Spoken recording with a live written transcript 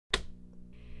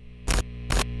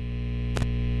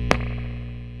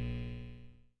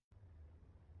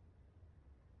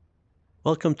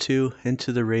Welcome to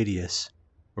Into the Radius.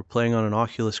 We're playing on an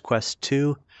Oculus Quest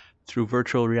 2 through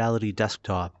Virtual Reality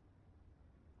Desktop.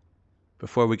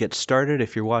 Before we get started,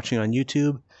 if you're watching on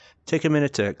YouTube, take a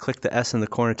minute to click the S in the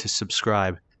corner to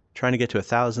subscribe. Trying to get to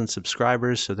 1,000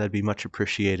 subscribers, so that'd be much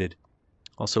appreciated.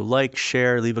 Also like,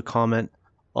 share, leave a comment.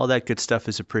 All that good stuff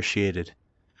is appreciated.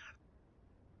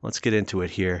 Let's get into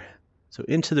it here. So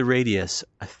Into the Radius,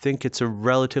 I think it's a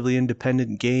relatively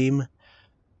independent game.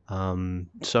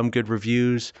 Some good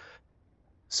reviews,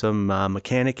 some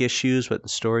mechanic issues, but the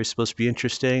story's supposed to be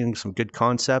interesting, some good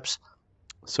concepts.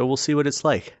 So we'll see what it's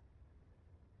like.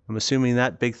 I'm assuming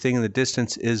that big thing in the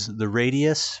distance is the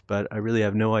radius, but I really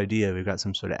have no idea. We've got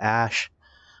some sort of ash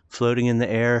floating in the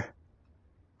air.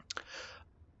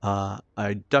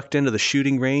 I ducked into the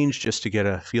shooting range just to get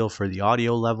a feel for the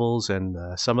audio levels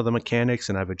and some of the mechanics,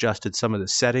 and I've adjusted some of the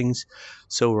settings.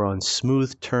 So we're on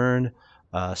smooth turn,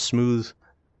 smooth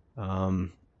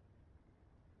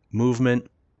movement.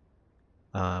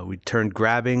 We turned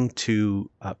grabbing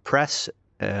to press,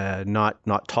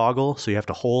 not toggle, so you have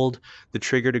to hold the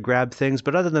trigger to grab things.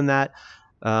 But other than that,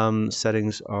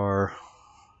 settings are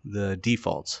the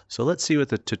defaults. So let's see what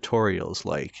the tutorial's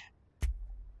like.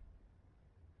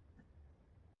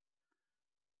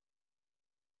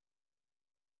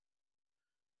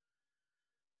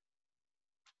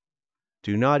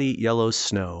 Do not eat yellow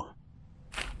snow.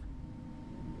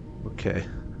 Okay.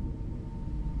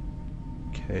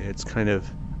 Okay, it's kind of,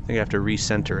 I think I have to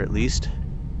recenter at least.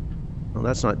 Well,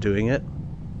 that's not doing it.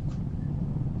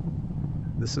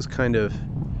 This is kind of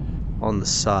on the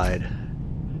side.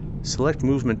 Select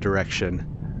movement direction.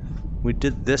 We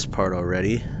did this part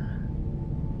already.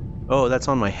 Oh, that's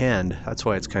on my hand. That's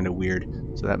why it's kind of weird.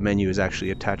 So that menu is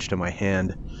actually attached to my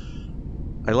hand.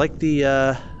 I like the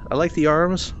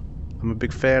arms. I'm a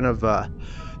big fan of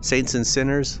Saints and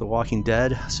Sinners, The Walking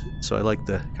Dead, so I like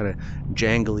the kind of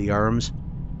jangly arms.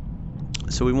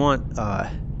 So we want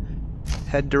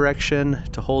head direction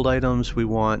to hold items, we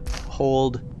want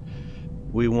hold,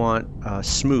 we want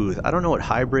smooth. I don't know what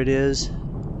hybrid is.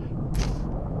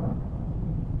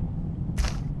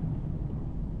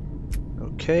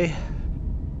 Okay.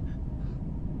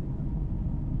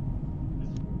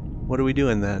 What are we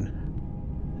doing then?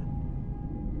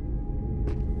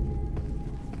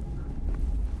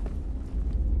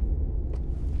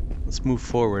 Let's move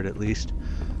forward at least.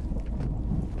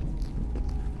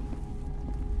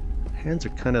 Hands are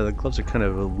kind of, the gloves are kind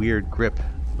of a weird grip.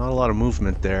 Not a lot of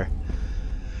movement there.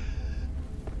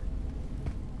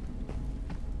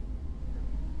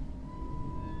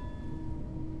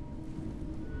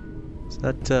 Is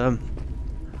that, some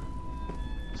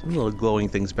little glowing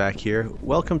things back here.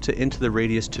 Welcome to Into the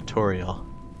Radius tutorial.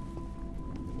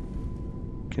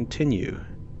 Continue.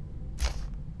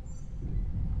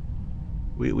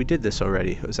 We did this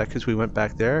already. Was that because we went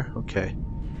back there? Okay.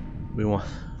 We want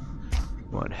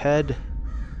head,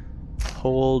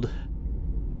 hold,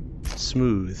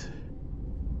 smooth,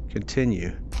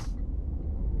 continue.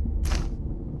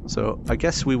 So I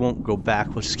guess we won't go back.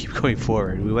 We'll just keep going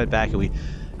forward. We went back and we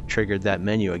triggered that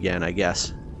menu again, I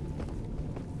guess.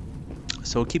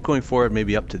 So we'll keep going forward,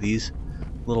 maybe up to these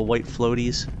little white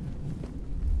floaties.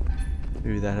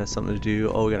 Maybe that has something to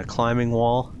do. Oh, we got a climbing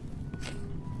wall.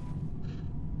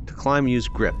 Climb, use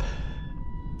grip.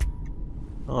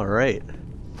 Alright.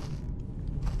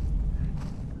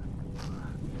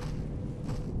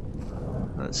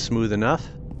 That's smooth enough.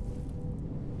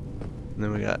 And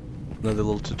then we got another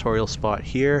little tutorial spot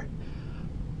here.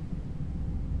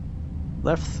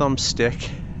 Left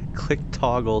thumbstick, click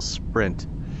toggle sprint.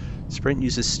 Sprint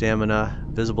uses stamina,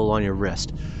 visible on your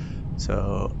wrist.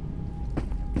 So,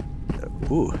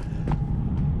 ooh,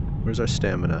 where's our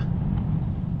stamina?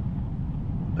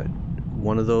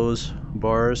 One of those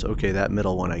bars. Okay, that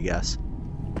middle one, I guess.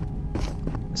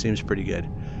 Seems pretty good.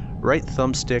 Right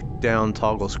thumbstick down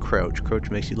toggles crouch. Crouch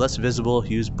makes you less visible.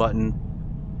 Use button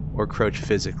or crouch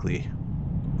physically.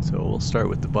 So we'll start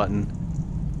with the button.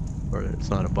 Or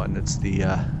it's not a button, it's the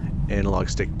analog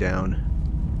stick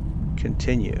down.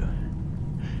 Continue.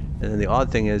 And then the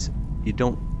odd thing is you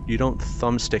don't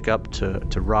thumbstick up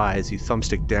to rise, you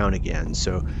thumbstick down again.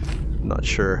 So I'm not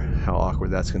sure how awkward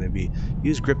that's going to be.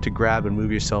 Use grip to grab and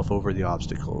move yourself over the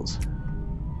obstacles.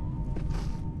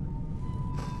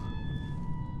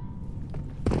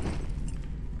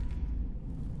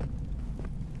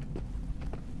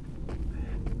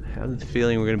 I have the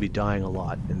feeling we're going to be dying a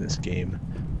lot in this game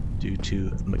due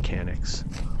to mechanics.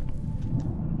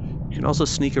 You can also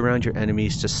sneak around your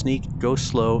enemies. To sneak, go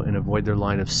slow and avoid their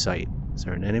line of sight. Is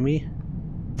there an enemy?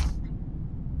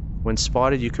 When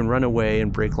spotted, you can run away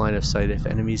and break line of sight. If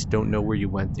enemies don't know where you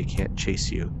went, they can't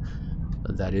chase you.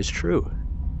 That is true.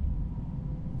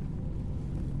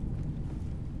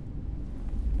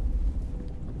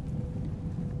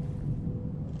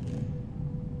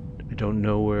 I don't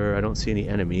know where... I don't see any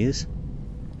enemies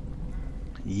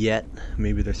yet.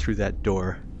 Maybe they're through that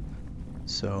door.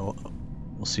 So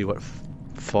we'll see what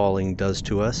falling does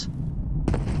to us.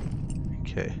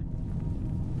 Okay.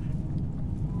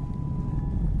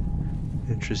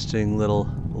 Interesting little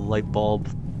light bulb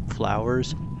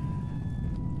flowers.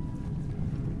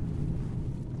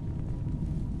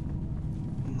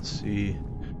 Let's see.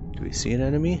 Do we see an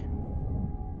enemy?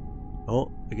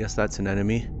 Oh, I guess that's an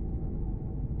enemy.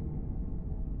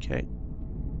 Okay.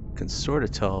 Can sort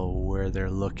of tell where they're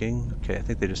looking. Okay, I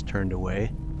think they just turned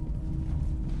away.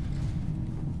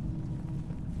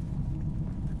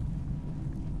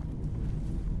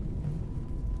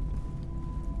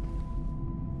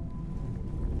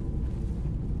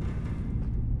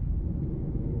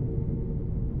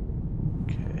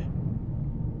 Okay.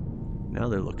 Now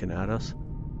they're looking at us.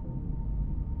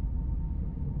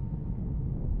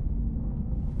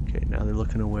 Okay, now they're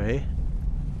looking away.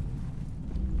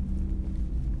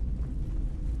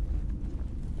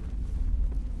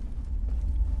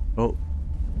 Oh.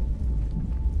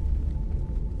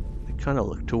 They kind of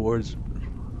looked towards...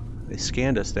 They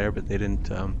scanned us there, but they didn't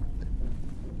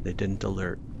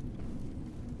alert.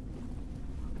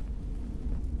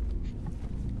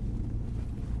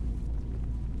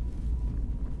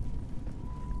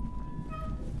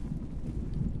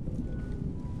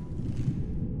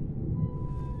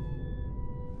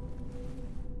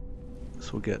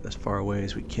 So we'll get as far away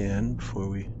as we can before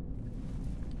we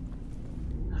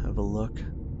have a look.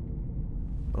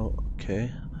 Oh,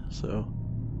 okay. So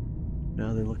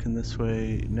now they're looking this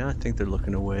way. Now I think they're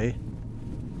looking away.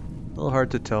 A little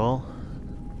hard to tell.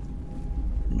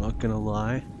 I'm not gonna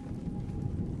lie.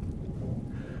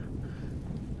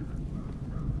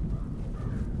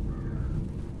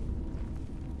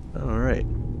 Alright.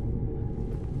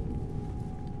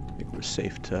 I think we're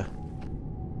safe to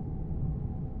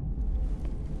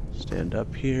stand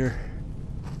up here.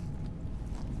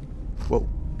 Whoa,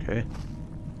 okay.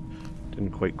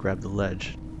 Didn't quite grab the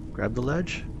ledge. Grab the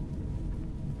ledge?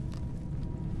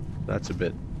 That's a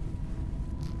bit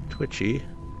twitchy.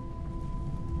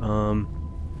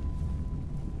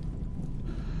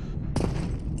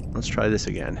 Let's try this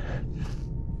again.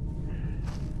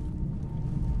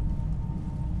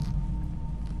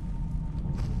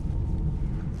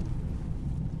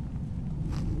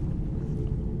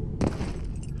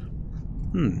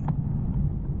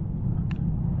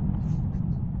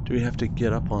 Do we have to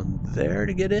get up on there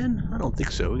to get in? I don't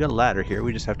think so. We got a ladder here.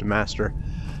 We just have to master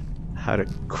how to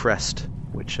crest,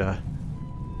 which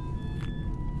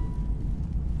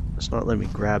it's not letting me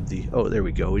grab the... Oh, there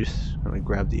we go. We just want to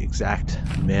grab the exact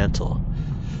mantle.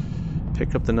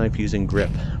 Pick up the knife using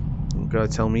grip. You gotta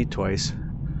tell me twice.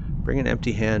 Bring an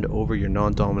empty hand over your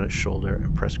non-dominant shoulder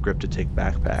and press grip to take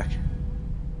backpack.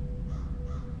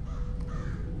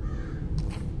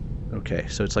 Okay,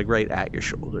 so it's like right at your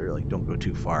shoulder, like don't go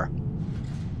too far.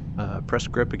 Press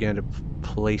grip again to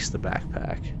place the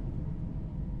backpack.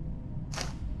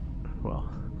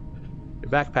 Well,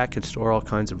 your backpack can store all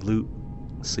kinds of loot,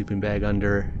 a sleeping bag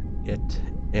under it,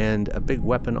 and a big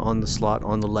weapon on the slot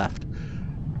on the left.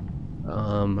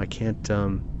 I can't,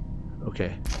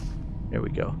 okay, there we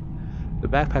go. The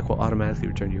backpack will automatically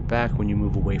return to your back when you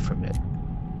move away from it.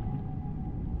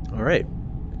 Alright.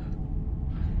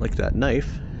 Like that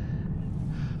knife.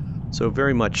 So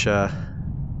very much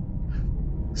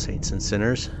saints and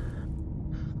sinners.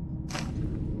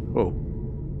 Whoa.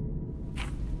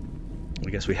 I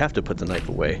guess we have to put the knife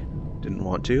away. Didn't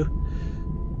want to.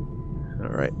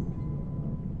 Alright.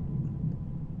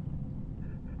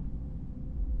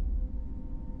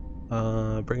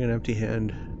 Bring an empty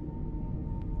hand.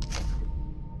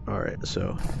 Alright,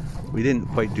 so we didn't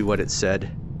quite do what it said.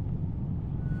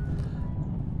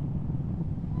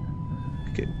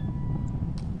 Okay.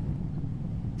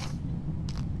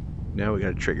 Now we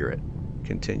gotta trigger it.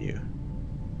 Continue.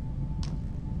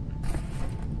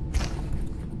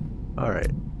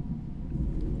 Alright.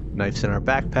 Knife's in our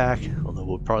backpack, although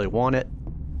we'll probably want it.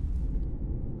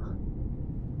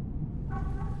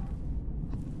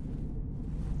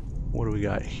 What do we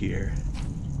got here?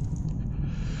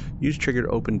 Use trigger to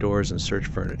open doors and search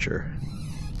furniture.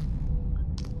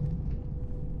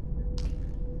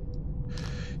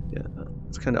 Yeah,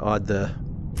 it's kind of odd.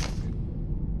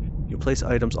 You place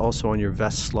items also on your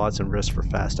vest slots and wrists for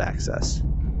fast access.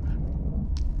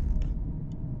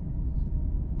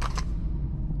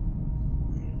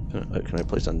 Can I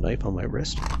place a knife on my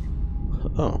wrist?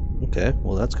 Oh, okay.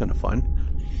 Well, that's kind of fun.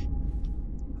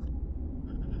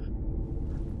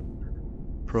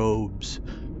 probes,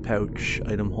 pouch,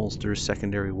 item holster,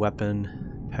 secondary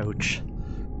weapon, pouch.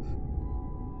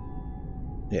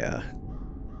 Yeah.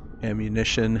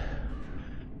 Ammunition,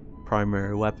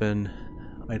 primary weapon,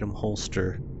 item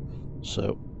holster.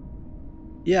 So,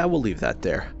 yeah, we'll leave that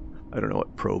there. I don't know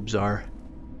what probes are.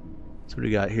 So what do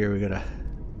we got here? We gotta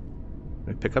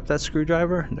pick up that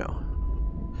screwdriver? No.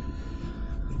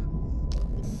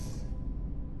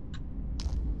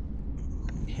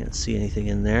 Can't see anything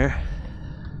in there.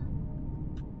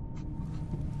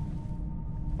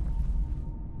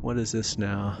 What is this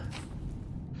now?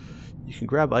 You can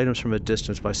grab items from a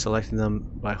distance by selecting them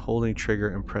by holding trigger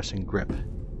and pressing grip.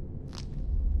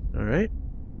 Alright.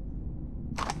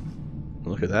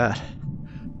 Look at that.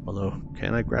 Although,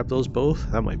 can I grab those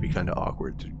both? That might be kind of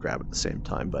awkward to grab at the same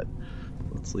time, but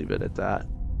let's leave it at that.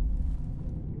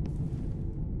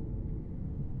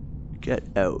 Get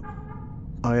out.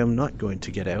 I am not going to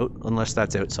get out, unless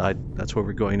that's outside. That's where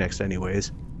we're going next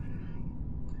anyways.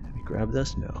 Can we grab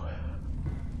this? No.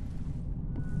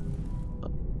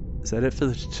 Is that it for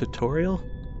the tutorial?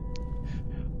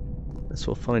 Guess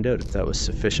we'll find out if that was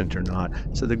sufficient or not.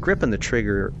 So the grip and the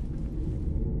trigger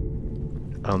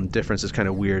difference is kind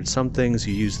of weird. Some things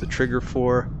you use the trigger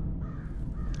for,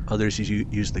 others you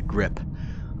use the grip.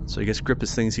 So I guess grip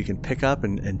is things you can pick up,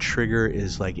 and trigger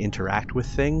is like interact with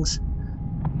things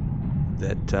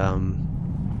that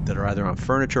that are either on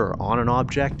furniture or on an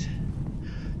object.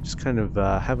 Just kind of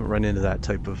haven't run into that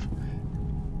type of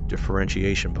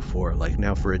differentiation before. Like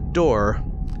now for a door,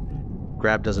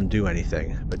 grab doesn't do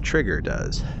anything, but trigger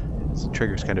does. So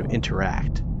triggers kind of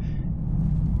interact,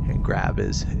 and grab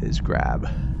is grab.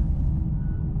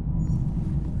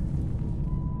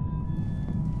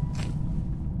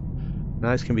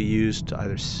 Knives can be used to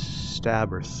either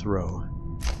stab or throw.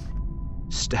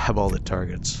 Stab all the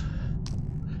targets.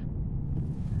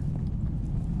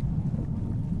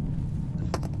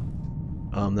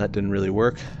 That didn't really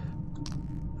work.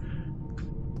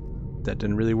 That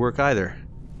didn't really work either.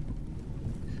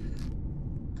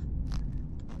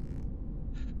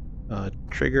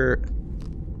 Trigger,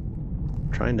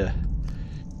 trying to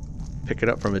pick it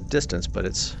up from a distance, but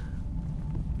it's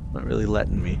not really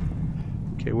letting me.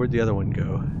 Okay, where'd the other one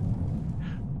go?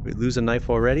 We lose a knife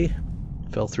already?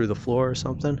 Fell through the floor or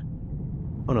something?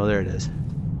 Oh no, there it is.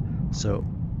 So,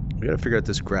 we gotta figure out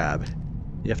this grab.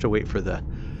 You have to wait for the...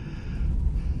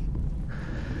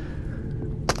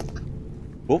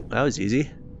 Oh, that was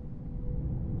easy.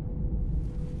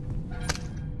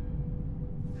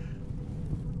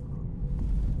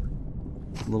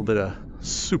 A little bit of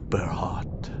super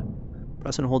hot.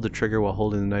 Press and hold the trigger while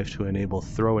holding the knife to enable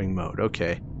throwing mode.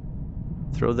 Okay.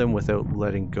 Throw them without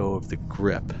letting go of the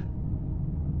grip.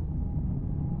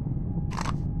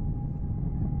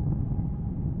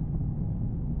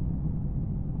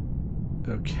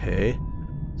 Okay.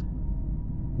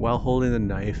 While holding the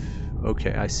knife.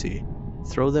 Okay, I see.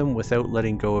 Throw them without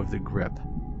letting go of the grip.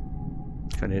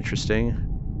 It's kind of interesting.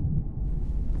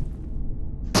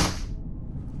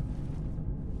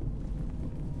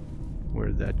 Where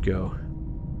did that go?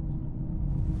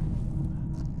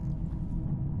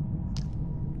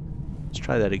 Let's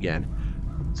try that again.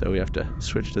 So we have to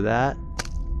switch to that,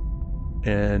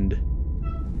 and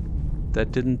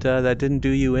that didn't do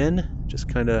you in. Just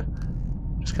kind of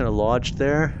lodged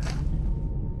there.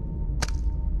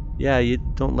 Yeah, you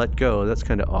don't let go. That's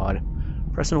kind of odd.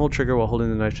 Press and hold trigger while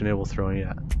holding the knife to enable throwing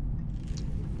it.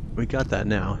 We got that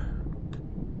now.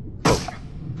 Oh,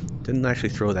 didn't actually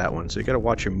throw that one, so you got to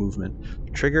watch your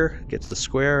movement. Trigger gets the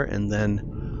square, and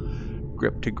then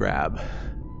grip to grab.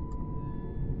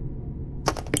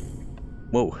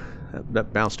 Whoa,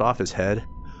 that bounced off his head.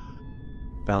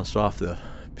 Bounced off the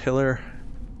pillar.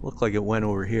 Looked like it went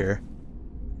over here.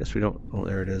 Guess we don't... Oh,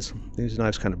 there it is. These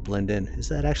knives kind of blend in. Is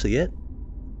that actually it?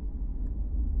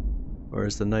 Or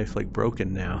is the knife like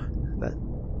broken now?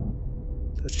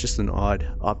 That's just an odd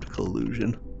optical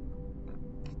illusion.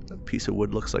 That piece of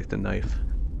wood looks like the knife.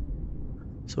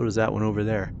 So does that one over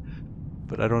there.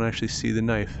 But I don't actually see the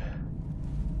knife.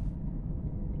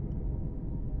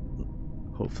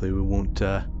 Hopefully we won't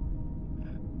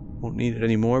need it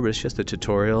anymore, but it's just a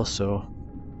tutorial, so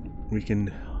we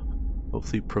can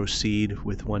hopefully proceed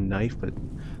with one knife, but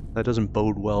that doesn't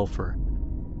bode well for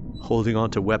holding on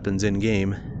to weapons in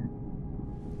game.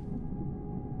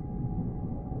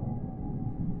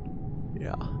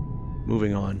 Yeah,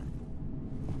 moving on.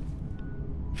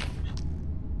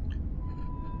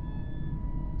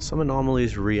 Some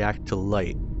anomalies react to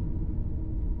light.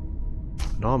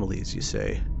 Anomalies, you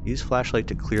say? Use flashlight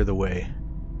to clear the way.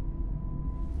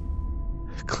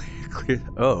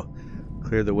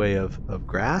 Clear the way of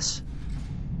grass?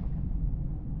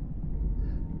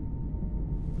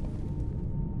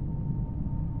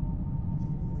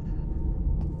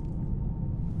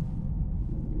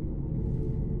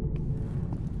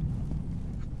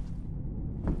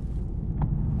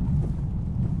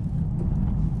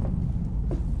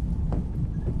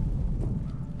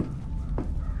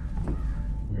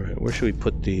 where should we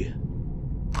put the...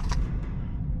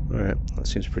 Alright, that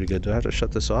seems pretty good. Do I have to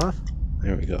shut this off?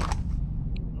 There we go.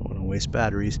 Don't want to waste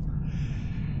batteries.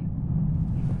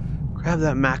 Grab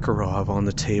that Makarov on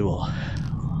the table.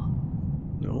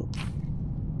 No.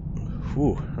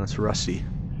 Whew, that's rusty.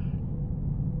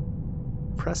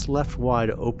 Press left Y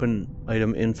to open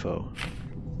item info.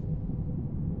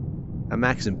 That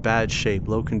Mac is in bad shape.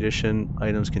 Low condition,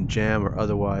 items can jam or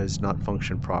otherwise not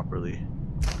function properly.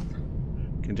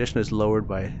 Condition is lowered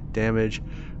by damage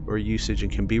or usage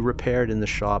and can be repaired in the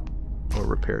shop or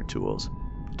repair tools.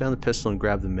 Put down the pistol and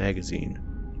grab the magazine.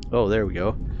 Oh, there we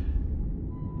go.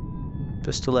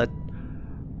 Pistolet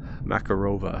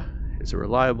Makarova is a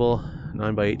reliable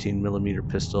 9x18mm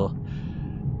pistol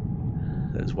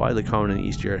that is widely common in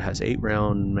East Europe. It has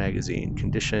 8-round magazine.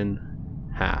 Condition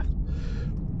half.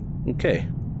 Okay.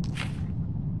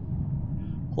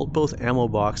 Hold both ammo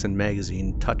box and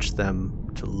magazine. Touch them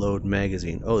to load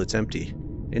magazine. Oh, it's empty.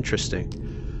 Interesting.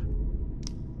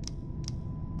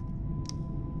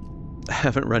 I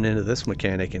haven't run into this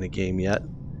mechanic in a game yet.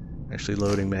 Actually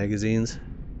loading magazines.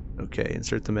 Okay,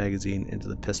 insert the magazine into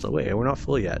the pistol. Wait, we're not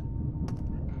full yet.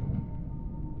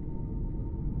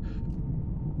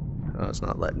 Oh, it's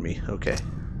not letting me. Okay.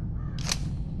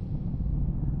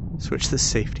 Switch the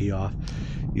safety off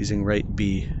using right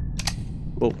B.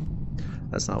 Whoa,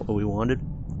 that's not what we wanted.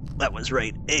 That was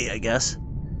right A, I guess.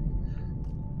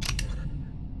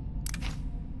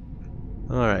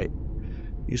 Alright.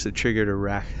 Use the trigger to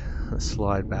rack,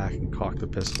 slide back and cock the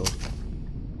pistol.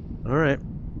 Alright.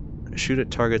 Shoot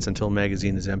at targets until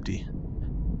magazine is empty.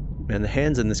 Man, the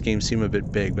hands in this game seem a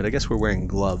bit big, but I guess we're wearing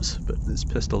gloves. But this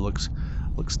pistol looks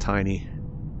tiny.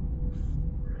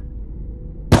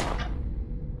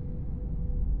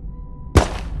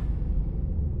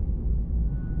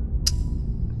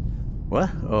 What?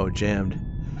 Oh, jammed.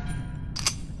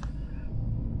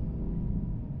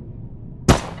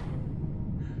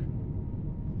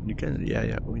 You can,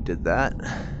 yeah, we did that.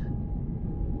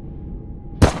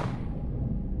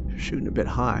 Shooting a bit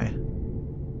high.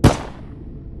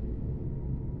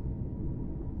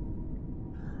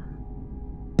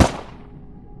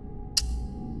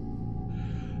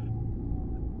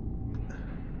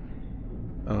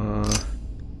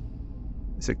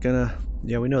 Is it gonna...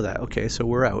 Yeah, we know that. Okay, so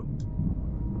we're out.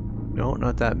 No,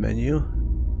 not that menu.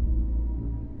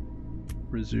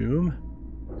 Resume.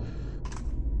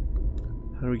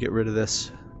 How do we get rid of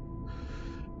this?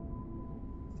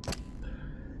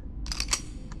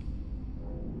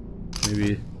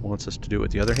 Maybe it wants us to do it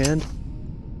with the other hand?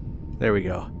 There we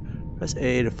go. Press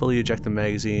A to fully eject the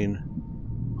magazine.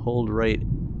 Hold right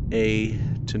A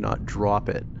to not drop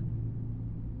it.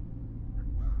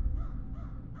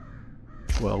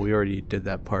 Well, we already did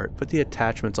that part. Put the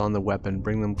attachments on the weapon,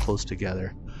 bring them close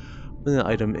together. Then the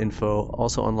item info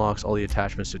also unlocks all the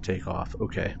attachments to take off.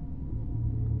 Okay.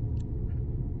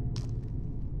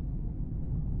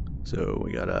 So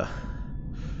we got a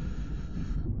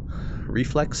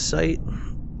reflex sight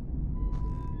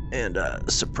and a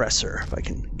suppressor, if I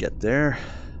can get there.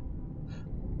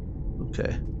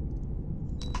 Okay.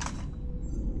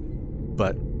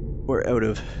 But we're out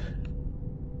of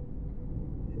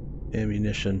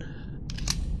ammunition.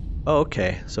 Oh,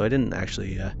 okay. So I didn't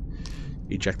actually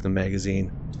eject the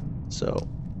magazine. So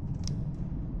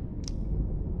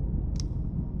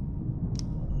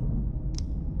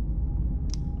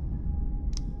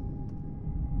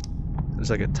there's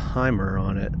like a timer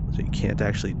on it, so you can't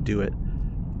actually do it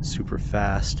super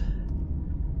fast.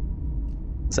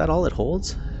 Is that all it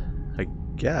holds? I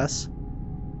guess.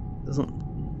 Doesn't.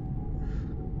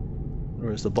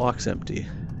 Or is the box empty?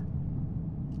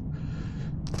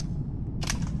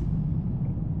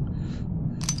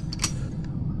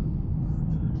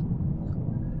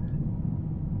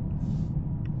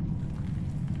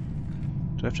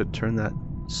 Do I have to turn that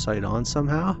sight on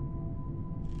somehow?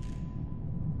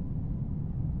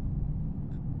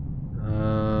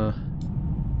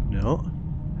 No.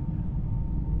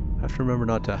 I have to remember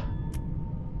not to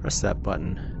press that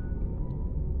button.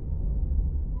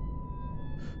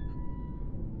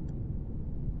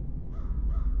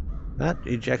 That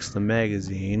ejects the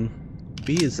magazine.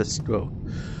 B is the scope.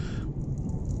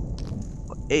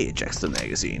 A ejects the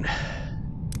magazine.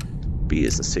 B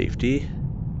is the safety.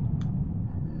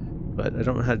 But I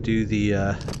don't know how to do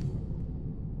the,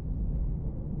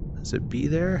 is it B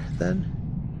there, then?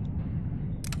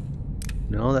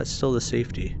 No, that's still the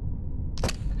safety.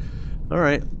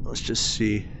 Alright, let's just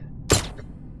see.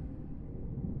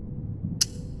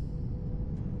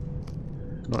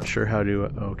 Not sure how to,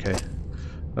 okay.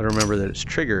 I remember that it's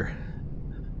trigger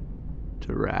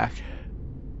to rack.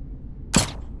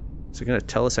 Is it going to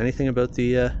tell us anything about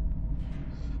the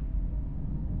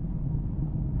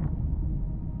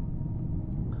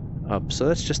up. So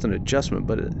that's just an adjustment,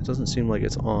 but it doesn't seem like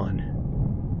it's on.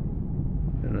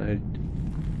 And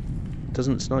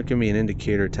it's not giving me an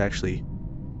indicator to actually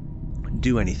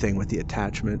do anything with the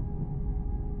attachment.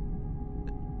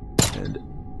 And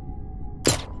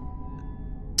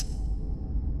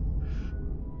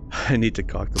I need to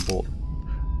cock the bolt.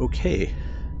 Okay.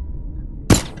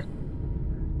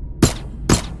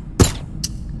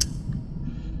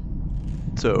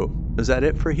 So, is that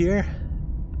it for here?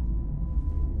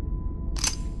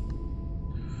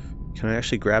 Can I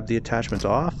actually grab the attachments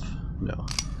off? No.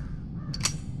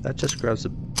 That just grabs the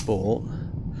bolt.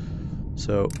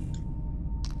 So,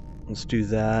 let's do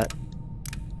that.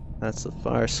 That's the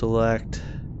fire select.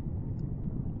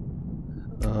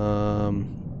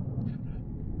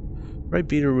 Right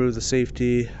B to remove the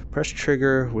safety. Press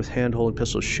trigger with handhold and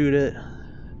pistol, shoot it.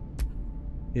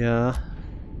 Yeah.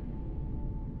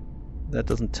 That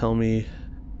doesn't tell me.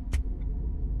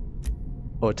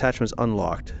 Oh, attachment's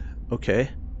unlocked. Okay.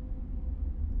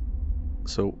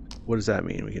 So, what does that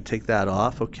mean? We can take that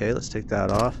off. Okay, let's take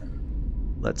that off.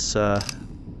 Let's, I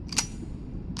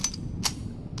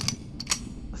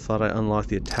thought I unlocked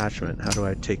the attachment. How do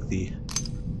I take the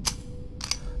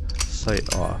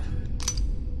sight off?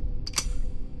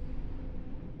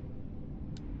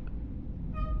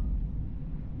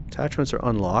 Attachments are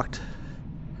unlocked,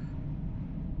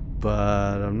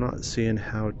 but I'm not seeing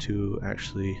how to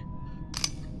actually...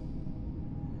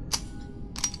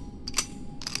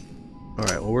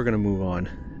 Alright, well, we're going to move on.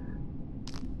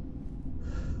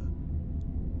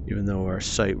 Even though our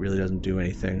sight really doesn't do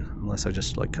anything, unless I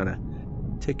just, like, kind of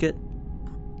tick it.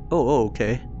 Oh,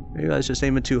 okay. Maybe I was just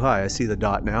aiming too high. I see the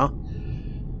dot now.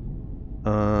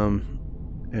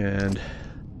 And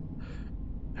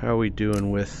how are we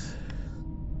doing with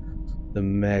the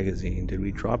magazine? Did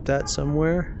we drop that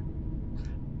somewhere?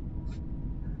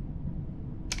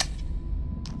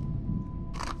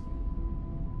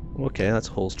 Okay, that's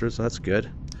holsters, so that's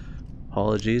good.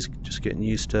 Apologies, just getting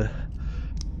used to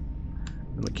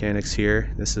the mechanics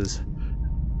here. It's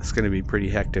going to be pretty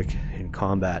hectic in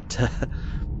combat.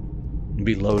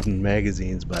 Be loading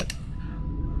magazines, but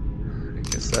I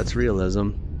guess that's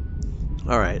realism.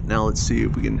 Alright, now let's see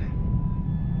if we can...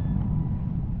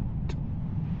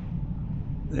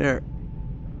 There.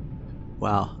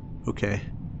 Wow, okay.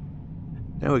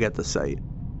 Now we got the sight.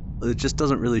 It just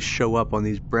doesn't really show up on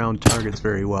these brown targets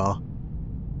very well.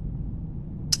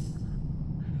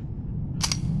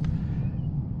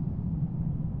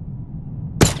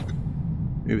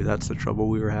 Maybe that's the trouble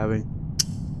we were having.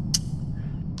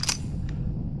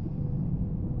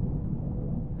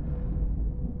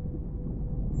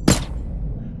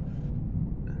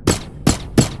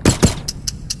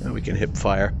 Now we can hip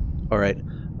fire. Alright.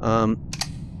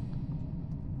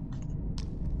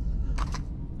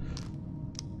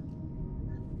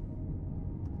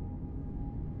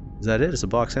 Is that it? Is the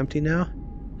box empty now?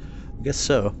 I guess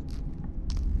so.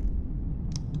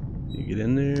 You get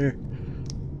in there.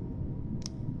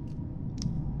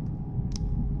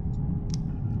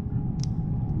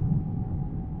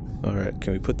 Alright,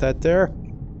 can we put that there?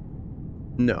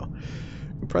 No.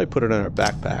 We'll probably put it on our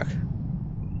backpack.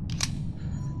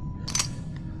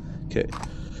 Okay.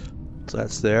 So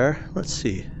that's there. Let's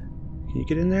see. Can you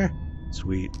get in there?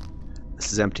 Sweet.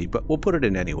 This is empty, but we'll put it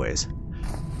in anyways.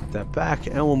 Put that back,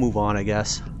 and we'll move on, I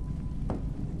guess.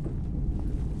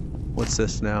 What's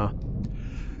this now?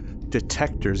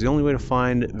 Detectors. The only way to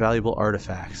find valuable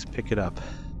artifacts. Pick it up.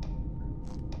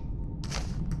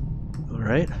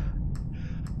 Alright.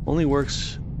 Only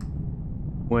works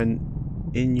when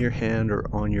in your hand or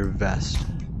on your vest.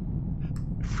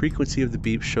 The frequency of the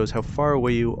beep shows how far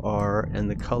away you are, and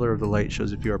the color of the light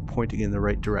shows if you are pointing in the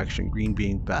right direction, green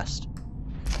being best.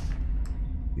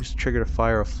 Use the trigger to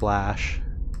fire a flash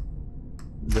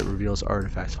that reveals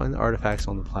artifacts. Find the artifacts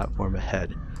on the platform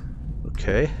ahead.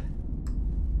 Okay.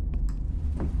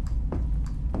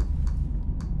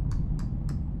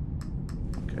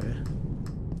 Okay.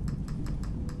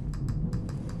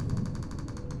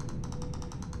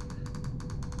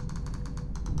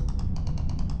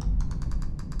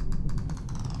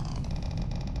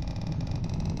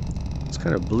 It's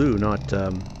kind of blue, not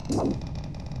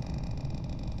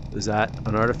is that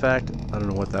an artifact? I don't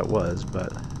know what that was,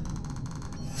 but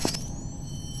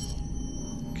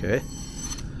okay.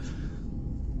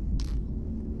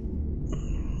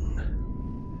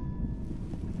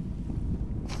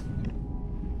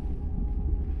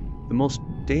 The most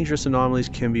dangerous anomalies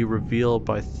can be revealed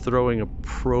by throwing a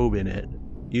probe in it.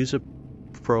 Use a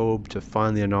probe to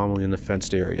find the anomaly in the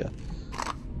fenced area.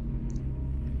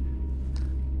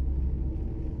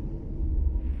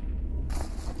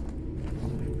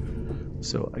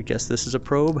 So I guess this is a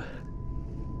probe.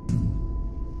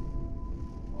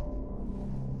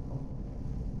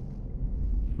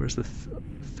 Where's the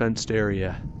fenced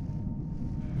area?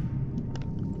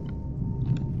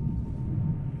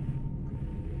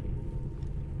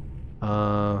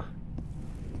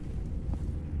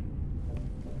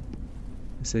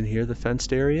 Is in here the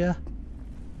fenced area?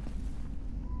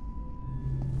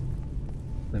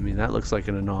 I mean, that looks like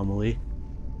an anomaly.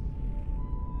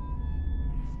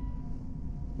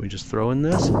 We just throw in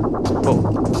this?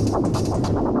 Oh.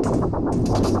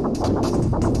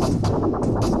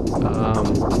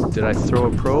 Did I throw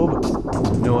a probe?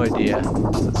 No idea.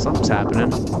 But something's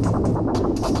happening. I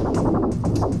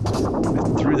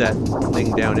threw that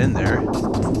thing down in there.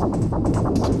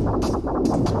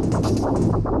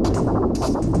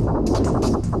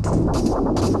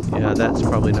 Yeah, that's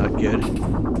probably not good.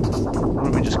 Why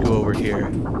don't we just go over here?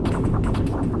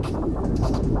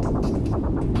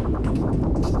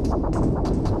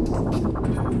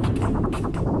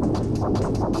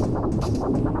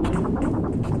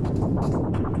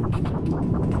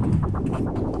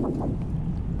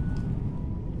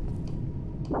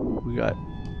 We got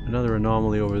another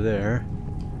anomaly over there.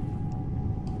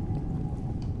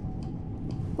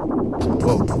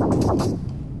 Whoa.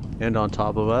 And on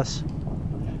top of us.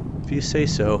 If you say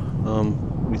so.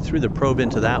 We threw the probe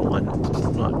into that one.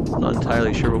 I'm not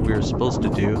entirely sure what we were supposed to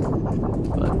do,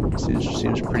 but it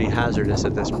seems pretty hazardous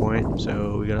at this point,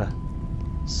 so we gotta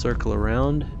circle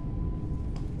around.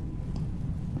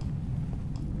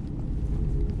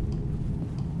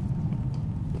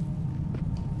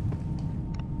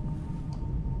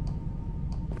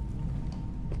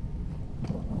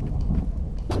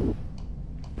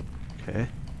 Okay.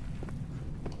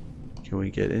 Can we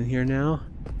get in here now?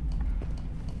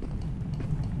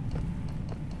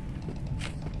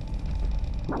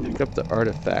 Pick up the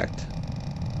artifact.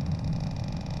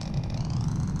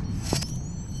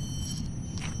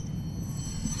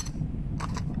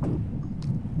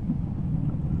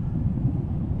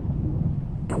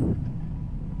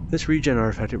 This Regen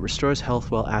Artifact, it restores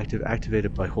health while active,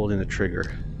 activated by holding the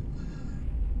trigger.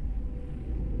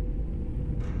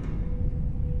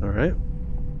 Alright.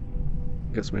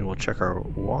 Guess maybe we'll check our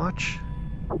watch.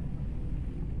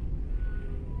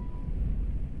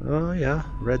 Oh yeah,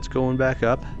 red's going back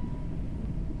up.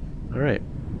 Alright.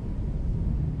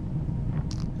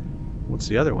 What's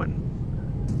the other one?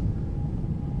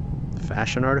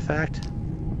 Fashion artifact?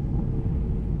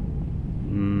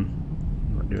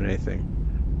 Not doing anything.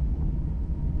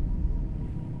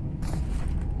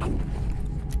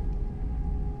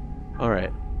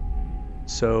 Alright.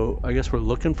 So, I guess we're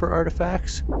looking for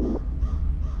artifacts?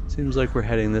 Seems like we're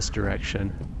heading this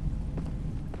direction.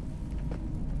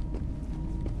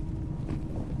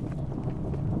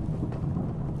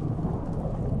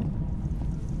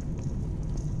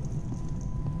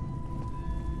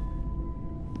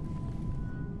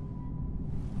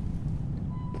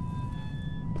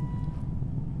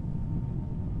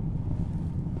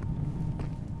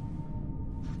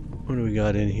 What do we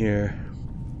got in here?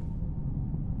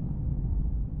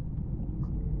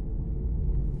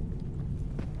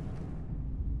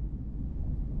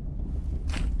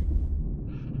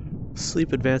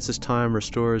 Sleep advances time,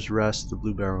 restores rest, the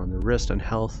blue bar on the wrist, and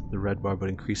health, the red bar, but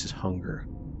increases hunger.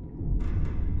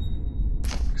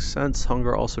 Sense,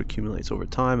 hunger also accumulates over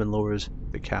time and lowers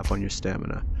the cap on your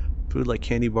stamina. Food like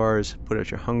candy bars, put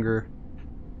out your hunger.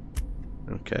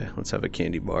 Okay, let's have a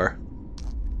candy bar.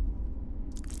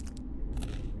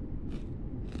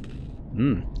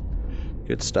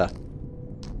 Good stuff.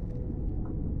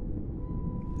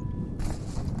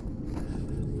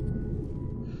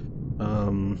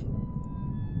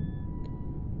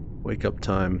 Wake up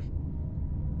time.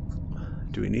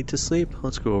 Do we need to sleep?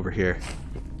 Let's go over here.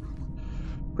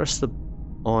 Press the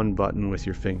on button with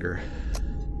your finger.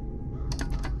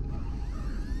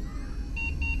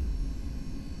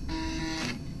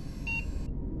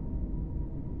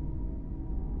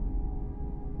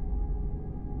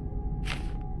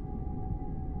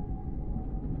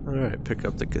 Alright, pick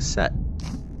up the cassette.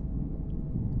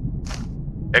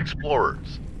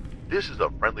 Explorers, this is a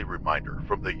friendly reminder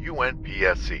from the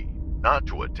UNPSC not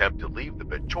to attempt to leave the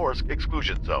Pechorsk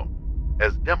exclusion zone,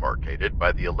 as demarcated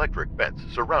by the electric fence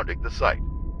surrounding the site.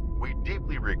 We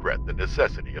deeply regret the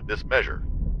necessity of this measure,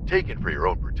 taken for your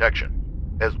own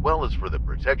protection, as well as for the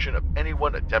protection of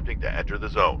anyone attempting to enter the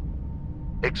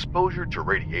zone. Exposure to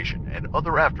radiation and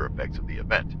other after effects of the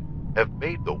event have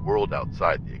made the world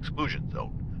outside the exclusion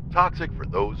zone toxic for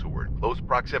those who were in close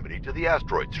proximity to the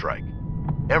asteroid strike.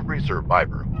 Every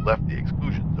survivor who left the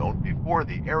exclusion zone before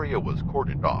the area was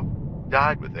cordoned off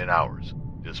died within hours,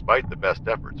 Despite the best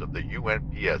efforts of the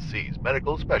UNPSC's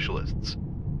medical specialists,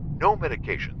 no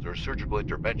medications or surgical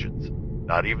interventions,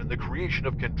 not even the creation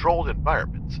of controlled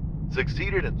environments,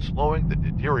 succeeded in slowing the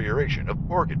deterioration of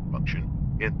organ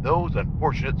function in those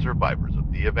unfortunate survivors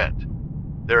of the event.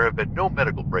 There have been no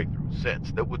medical breakthroughs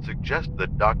since that would suggest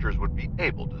that doctors would be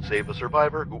able to save a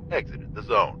survivor who exited the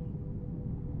zone.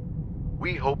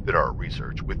 We hope that our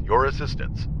research, with your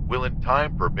assistance, will in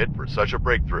time permit for such a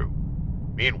breakthrough.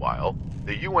 Meanwhile,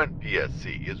 the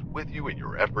UNPSC is with you in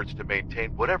your efforts to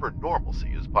maintain whatever normalcy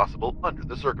is possible under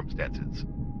the circumstances.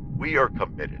 We are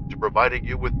committed to providing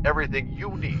you with everything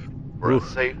you need for a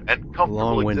safe and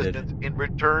comfortable existence in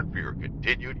return for your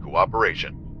continued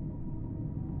cooperation.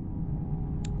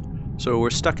 So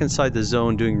we're stuck inside the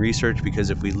zone doing research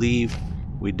because if we leave,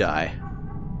 we die.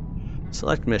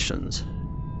 Select missions.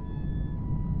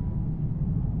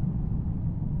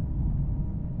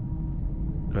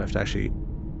 I have to actually...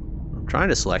 I'm trying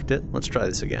to select it. Let's try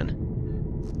this again.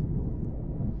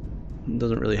 It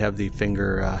doesn't really have the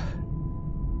finger...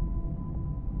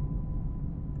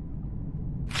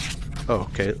 Oh,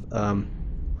 okay.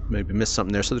 Maybe missed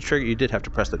something there. So the trigger, you did have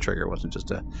to press the trigger. It wasn't just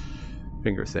a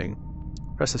finger thing.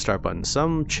 Press the start button.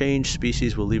 Some changed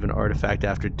species will leave an artifact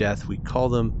after death. We call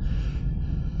them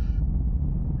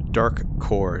dark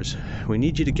cores. We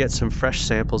need you to get some fresh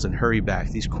samples and hurry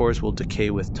back. These cores will decay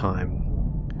with time.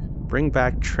 Bring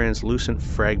back translucent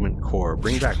fragment core.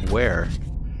 Bring back where?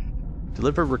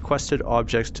 Deliver requested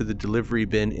objects to the delivery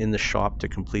bin in the shop to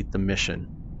complete the mission.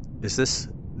 Is this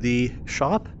the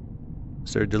shop?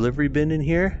 Is there a delivery bin in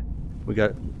here? We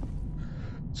got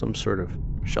some sort of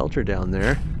shelter down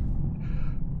there.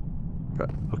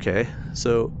 Okay,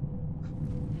 so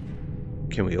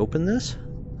can we open this?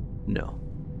 No.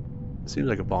 Seems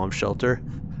like a bomb shelter.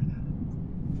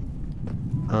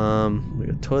 We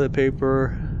got toilet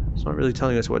paper. It's not really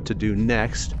telling us what to do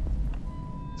next.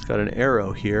 It's got an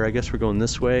arrow here. I guess we're going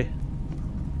this way.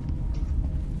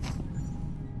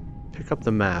 Pick up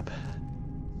the map.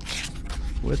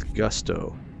 With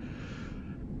gusto.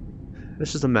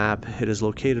 This is the map. It is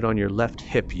located on your left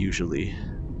hip usually.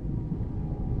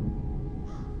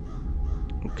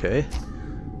 Okay.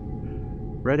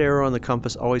 Red arrow on the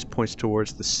compass always points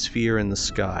towards the sphere in the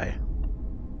sky.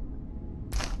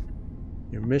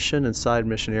 Your mission and side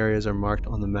mission areas are marked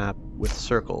on the map with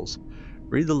circles.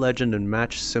 Read the legend and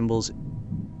match symbols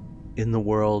in the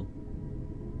world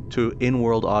to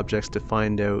in-world objects to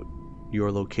find out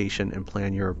your location and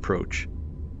plan your approach.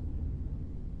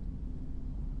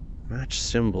 Match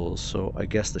symbols, so I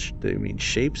guess they mean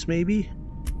shapes maybe?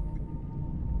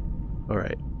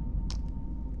 Alright.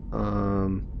 I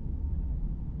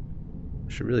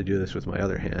should really do this with my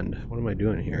other hand. What am I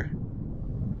doing here?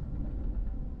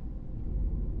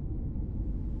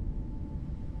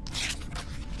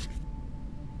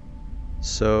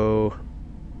 So...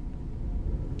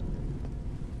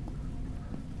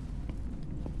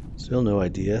 still no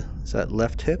idea. Is that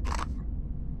left hip?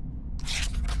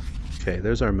 Okay,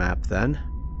 there's our map then.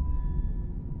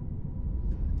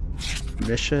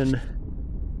 Mission.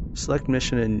 Select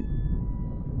mission in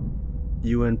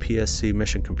UNPSC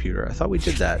mission computer. I thought we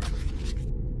did that.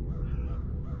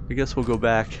 I guess we'll go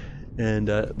back and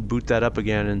boot that up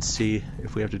again and see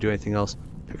if we have to do anything else.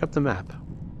 Pick up the map.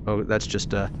 Oh, that's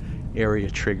just area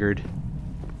triggered.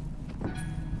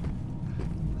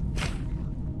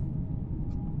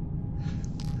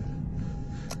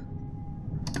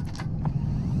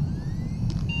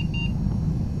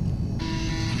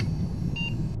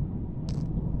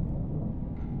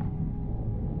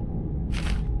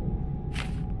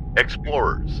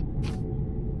 Explorers.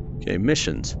 Okay,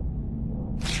 missions.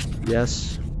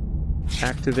 Yes.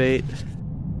 Activate.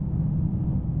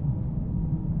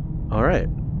 Alright.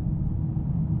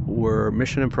 We're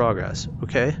mission in progress.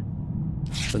 Okay.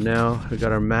 So now we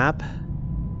got our map.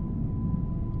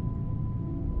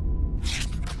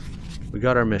 We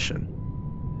got our mission.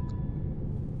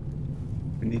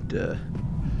 We need to...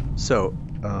 So,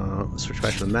 let's switch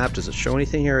back to the map. Does it show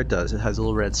anything here? It does. It has a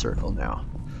little red circle now.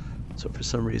 So for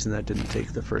some reason that didn't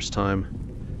take the first time.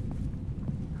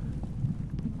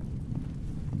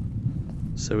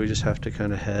 So we just have to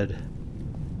kind of head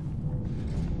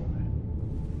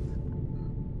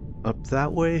up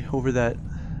that way, over that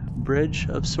bridge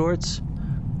of sorts.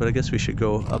 But I guess we should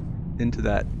go up into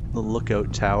that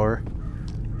lookout tower.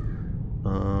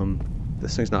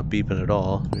 This thing's not beeping at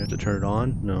all. Do we have to turn it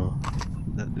on? No,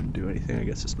 that didn't do anything. I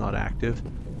guess it's not active.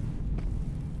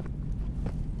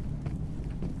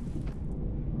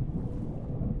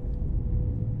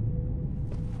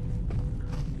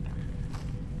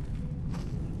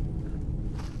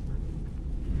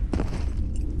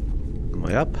 Am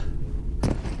I up?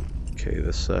 Okay,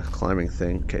 this climbing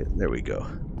thing. Okay, there we go.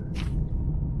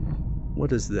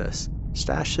 What is this?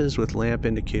 Stashes with lamp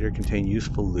indicator contain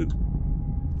useful loot.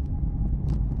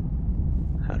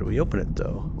 How do we open it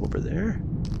though? Over there?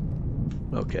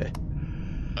 Okay.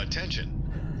 Attention.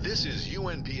 This is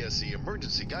UNPSC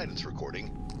emergency guidance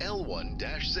recording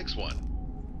L1-61.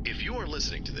 If you are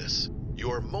listening to this, you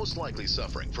are most likely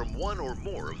suffering from one or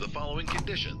more of the following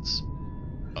conditions: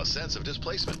 a sense of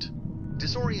displacement,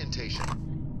 disorientation,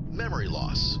 memory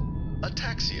loss,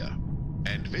 ataxia,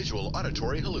 and visual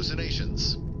auditory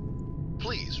hallucinations.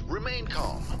 Please remain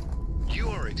calm. You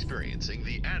are experiencing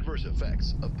the adverse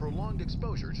effects of prolonged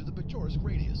exposure to the Pechorsk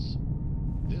radius.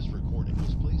 This recording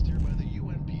was placed here by the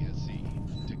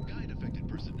UNPSC to guide affected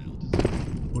personnel to...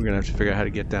 We're gonna have to figure out how to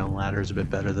get down ladders a bit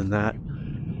better than that.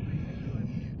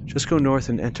 Just go north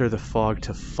and enter the fog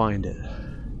to find it.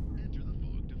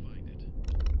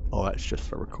 Oh, that's just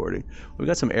for recording. We've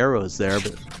got some arrows there,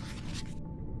 but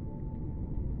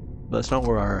that's not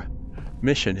where our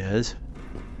mission is.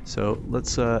 So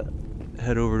let's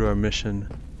head over to our mission.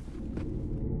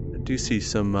 I do see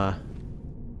some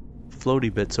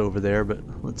floaty bits over there, but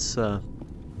let's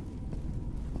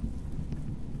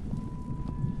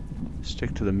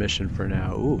stick to the mission for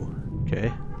now. Ooh,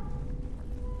 okay.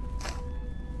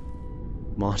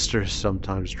 Monsters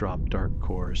sometimes drop dark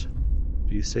cores.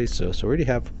 If you say so. So we already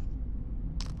have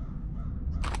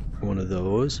one of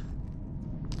those.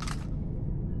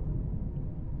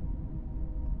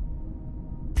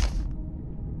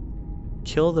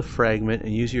 Kill the fragment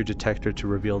and use your detector to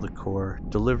reveal the core.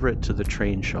 Deliver it to the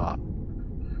train shop.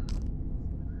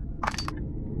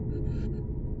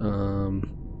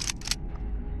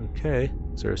 Okay.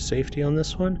 Is there a safety on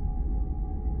this one?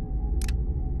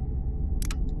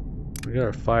 We got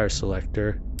our fire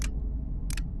selector.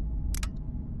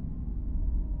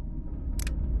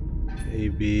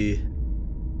 AB.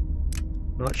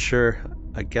 Not sure.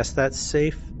 I guess that's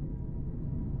safe.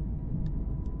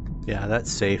 Yeah,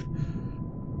 that's safe.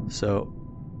 So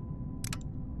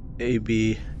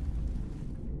AB.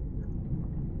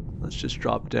 Let's just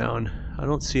drop down. I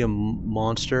don't see a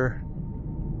monster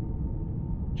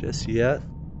just yet.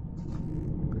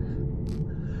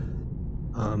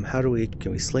 How do we,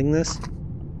 can we sling this?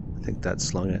 I think that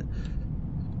slung it.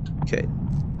 Okay.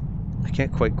 I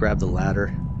can't quite grab the ladder.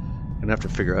 I'm gonna have to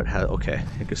figure out how, okay.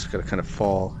 I just gotta kind of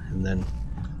fall and then.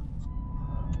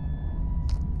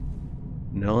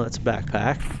 No, that's a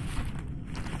backpack.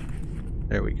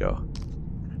 There we go.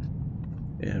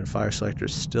 And fire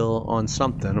selector's still on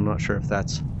something. I'm not sure if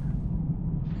that's.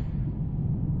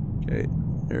 Okay,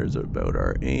 there's about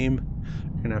our aim.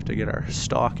 We're gonna have to get our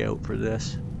stock out for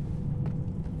this.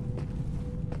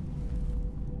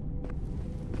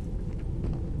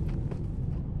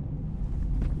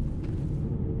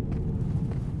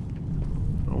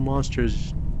 No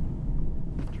monsters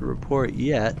to report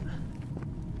yet.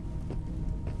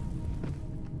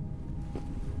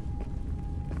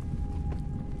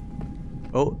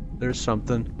 Oh, there's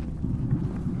something.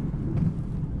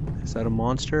 Is that a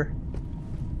monster?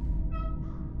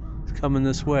 It's coming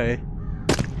this way.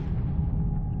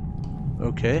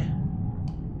 Okay.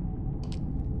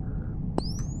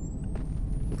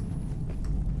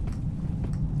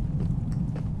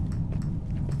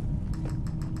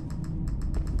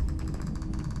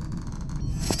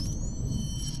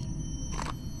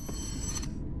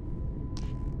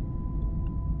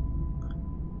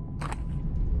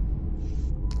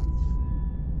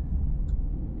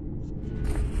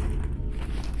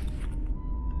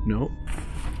 Nope.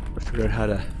 I figured out how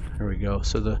to... There we go.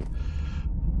 So the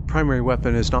primary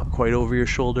weapon is not quite over your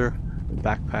shoulder. The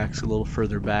backpack's a little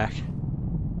further back.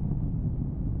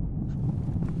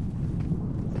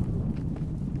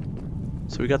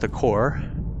 So we got the core.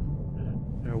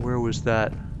 Now where was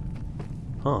that?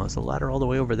 Huh, is the ladder all the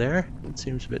way over there? It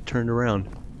seems a bit turned around.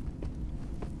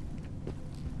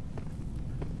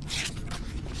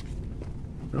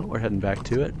 No, we're heading back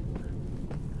to it.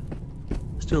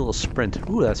 Let's do a little sprint.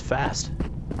 Ooh, that's fast.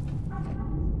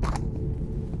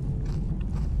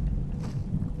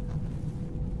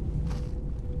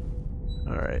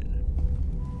 Alright.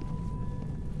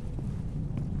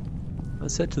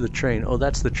 Let's head to the train. Oh,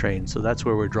 that's the train, so that's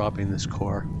where we're dropping this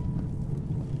core.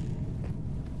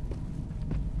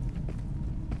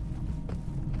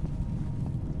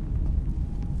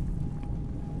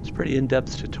 It's a pretty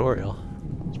in-depth tutorial.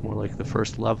 It's more like the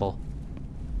first level.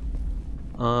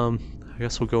 I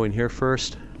guess we'll go in here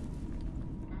first.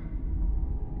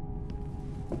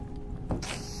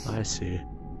 I see.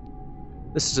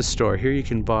 This is a store. Here you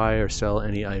can buy or sell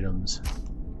any items.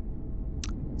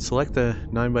 Select the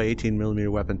 9x18mm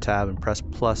weapon tab and press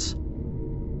plus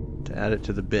to add it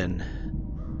to the bin.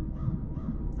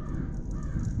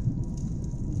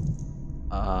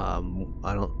 I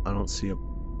don't see a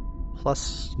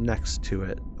plus next to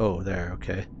it. Oh, there,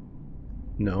 okay.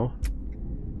 No.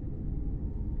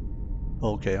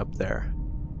 Okay, up there.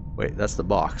 Wait, that's the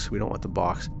box. We don't want the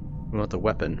box. We want the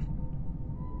weapon.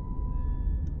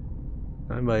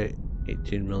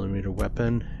 9x18mm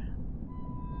weapon.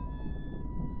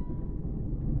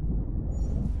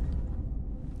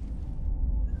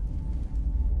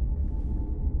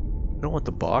 I don't want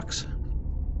the box.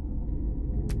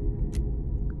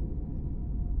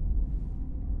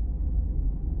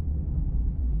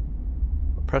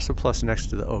 Press the plus next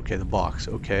to the, okay, the box,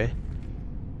 okay.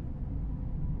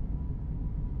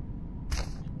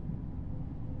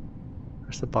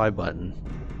 Press the buy button.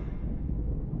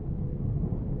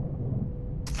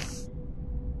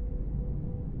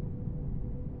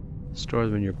 Store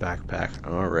them in your backpack.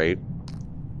 Alright.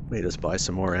 Made us buy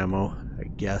some more ammo, I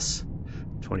guess.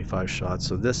 25 shots.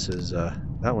 So this is,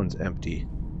 that one's empty.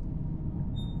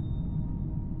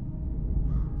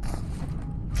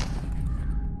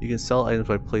 You can sell items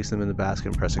by placing them in the basket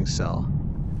and pressing sell.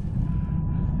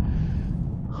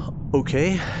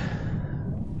 Okay.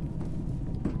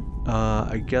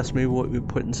 I guess maybe we're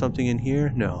putting something in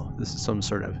here? No, this is some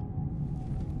sort of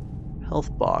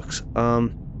health box.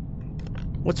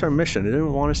 What's our mission? It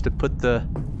didn't want us to put the...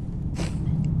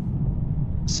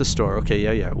 It's the store. Okay,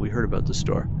 yeah, we heard about the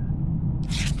store.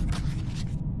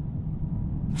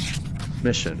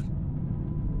 Mission.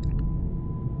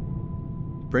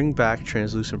 Bring back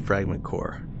translucent fragment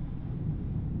core.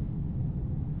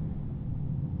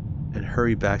 And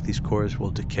hurry back, these cores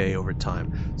will decay over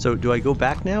time. So do I go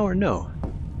back now or no?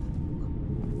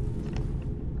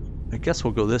 I guess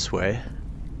we'll go this way.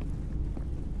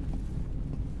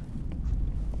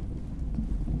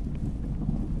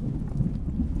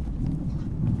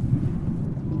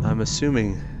 I'm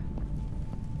assuming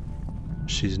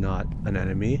she's not an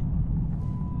enemy.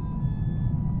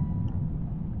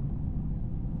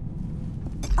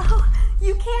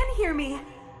 You can hear me.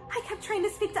 I kept trying to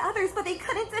speak to others, but they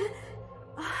couldn't, and...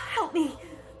 help me,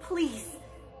 please.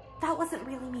 That wasn't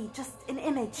really me, just an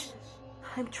image.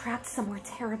 I'm trapped somewhere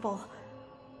terrible.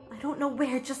 I don't know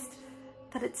where, just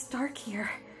that it's dark here,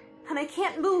 and I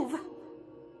can't move.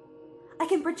 I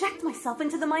can project myself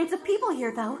into the minds of people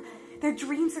here, though. Their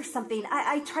dreams or something.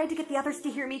 I tried to get the others to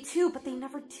hear me, too, but they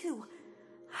never do.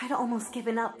 I'd almost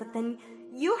given up, but then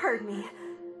you heard me.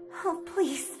 Oh,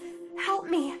 please, help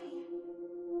me.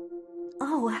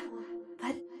 Oh,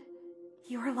 but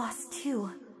you're lost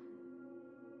too.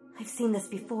 I've seen this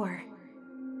before.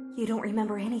 You don't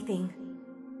remember anything,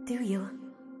 do you?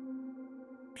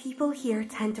 People here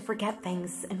tend to forget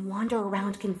things and wander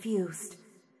around confused.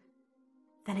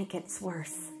 Then it gets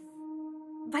worse.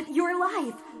 But you're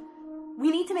alive!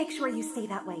 We need to make sure you stay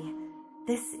that way.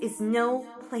 This is no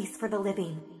place for the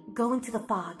living. Go into the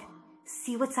fog.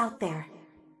 See what's out there.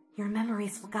 Your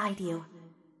memories will guide you.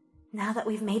 Now that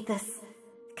we've made this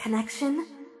connection,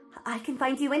 I can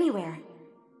find you anywhere.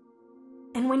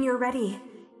 And when you're ready,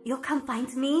 you'll come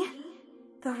find me?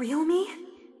 The real me?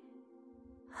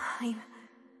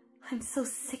 I'm so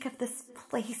sick of this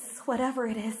place, whatever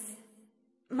it is.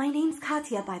 My name's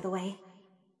Katya, by the way.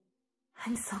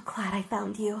 I'm so glad I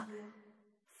found you.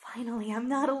 Finally, I'm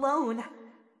not alone.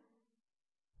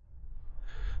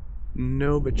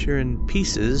 No, but you're in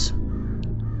pieces.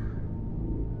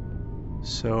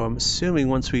 So I'm assuming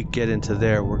once we get into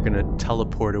there, we're gonna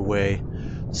teleport away.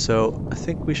 So I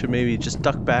think we should maybe just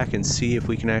duck back and see if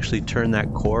we can actually turn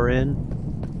that core in.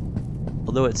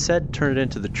 Although it said turn it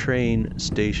into the train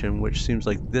station, which seems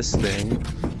like this thing.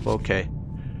 Okay.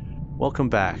 Welcome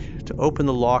back. To open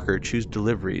the locker, choose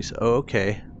deliveries. Oh,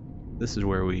 okay. This is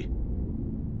where we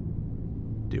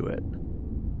do it.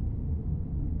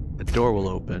 The door will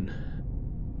open.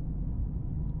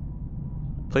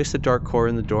 Place the dark core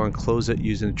in the door and close it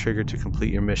using the trigger to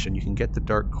complete your mission. You can get the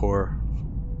dark core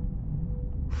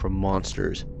from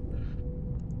monsters.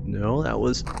 No, that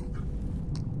was...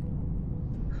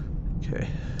 Okay.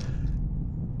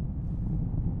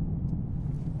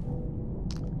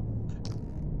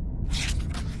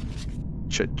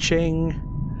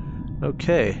 Cha-ching!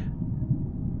 Okay.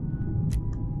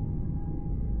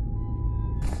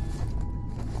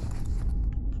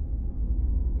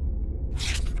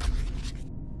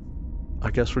 I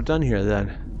guess we're done here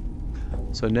then.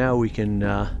 So now we can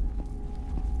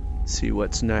see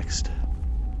what's next.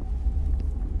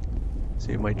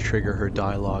 See, it might trigger her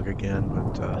dialogue again,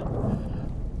 but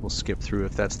we'll skip through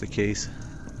if that's the case.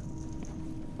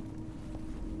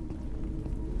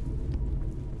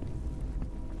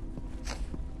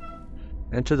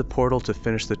 Enter the portal to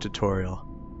finish the tutorial.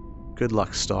 Good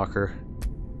luck, Stalker.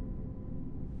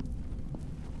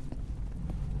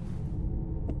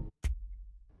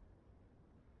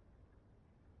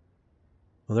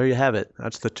 Well, there you have it.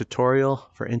 That's the tutorial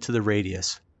for Into the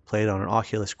Radius, played on an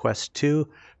Oculus Quest 2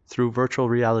 through virtual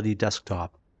reality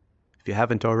desktop. If you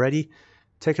haven't already,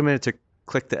 take a minute to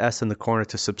click the S in the corner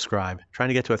to subscribe. Trying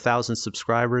to get to 1,000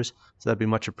 subscribers, so that'd be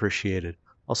much appreciated.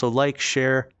 Also, like,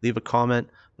 share, leave a comment.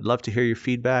 I'd love to hear your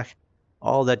feedback.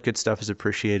 All that good stuff is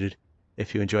appreciated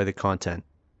if you enjoy the content.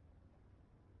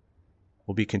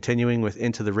 We'll be continuing with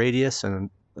Into the Radius and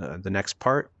the next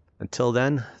part. Until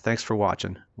then, thanks for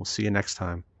watching. We'll see you next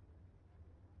time.